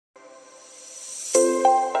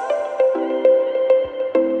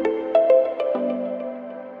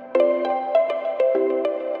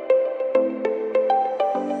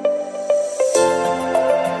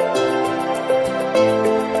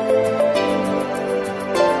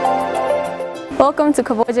Welcome to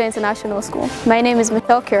Kaboja International School. My name is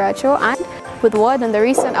Michelle Kiracho, and with word on the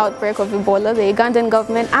recent outbreak of Ebola, the Ugandan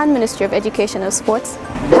government and Ministry of Education and Sports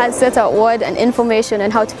has set out word and information on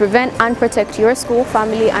how to prevent and protect your school,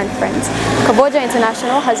 family and friends. Kaboja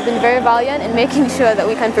International has been very valiant in making sure that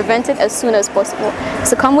we can prevent it as soon as possible.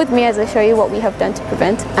 So come with me as I show you what we have done to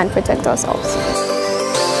prevent and protect ourselves.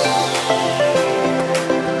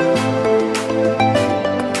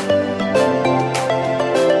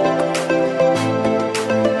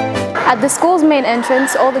 At the school's main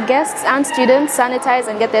entrance, all the guests and students sanitize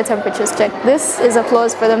and get their temperatures checked. This is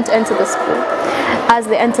applause for them to enter the school. As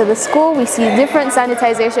they enter the school, we see different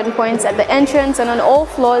sanitization points at the entrance and on all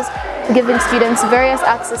floors, giving students various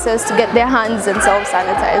accesses to get their hands and self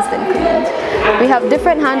sanitized and cleaned. We have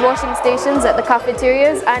different hand washing stations at the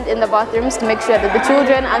cafeterias and in the bathrooms to make sure that the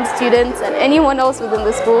children and students and anyone else within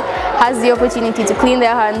the school has the opportunity to clean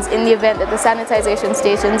their hands in the event that the sanitization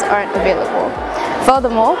stations aren't available.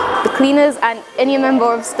 Furthermore, the cleaners and any member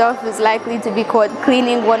of staff is likely to be caught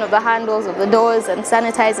cleaning one of the handles of the doors and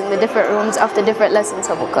sanitizing the different rooms after different lessons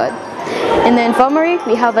have occurred. In the infirmary,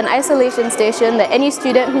 we have an isolation station that any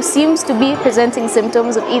student who seems to be presenting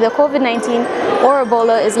symptoms of either COVID-19 or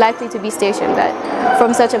Ebola is likely to be stationed at.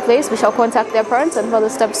 From such a place, we shall contact their parents and further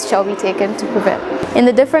steps shall be taken to prevent. In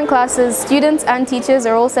the different classes, students and teachers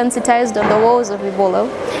are all sensitized on the woes of Ebola.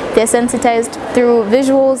 They're sensitized through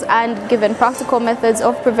visuals and given practical methods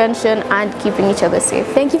of prevention and keeping each other safe.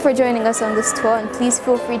 Thank you for joining us on this tour, and please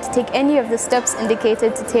feel free to take any of the steps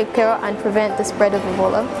indicated to take care and prevent the spread of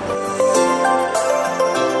Ebola.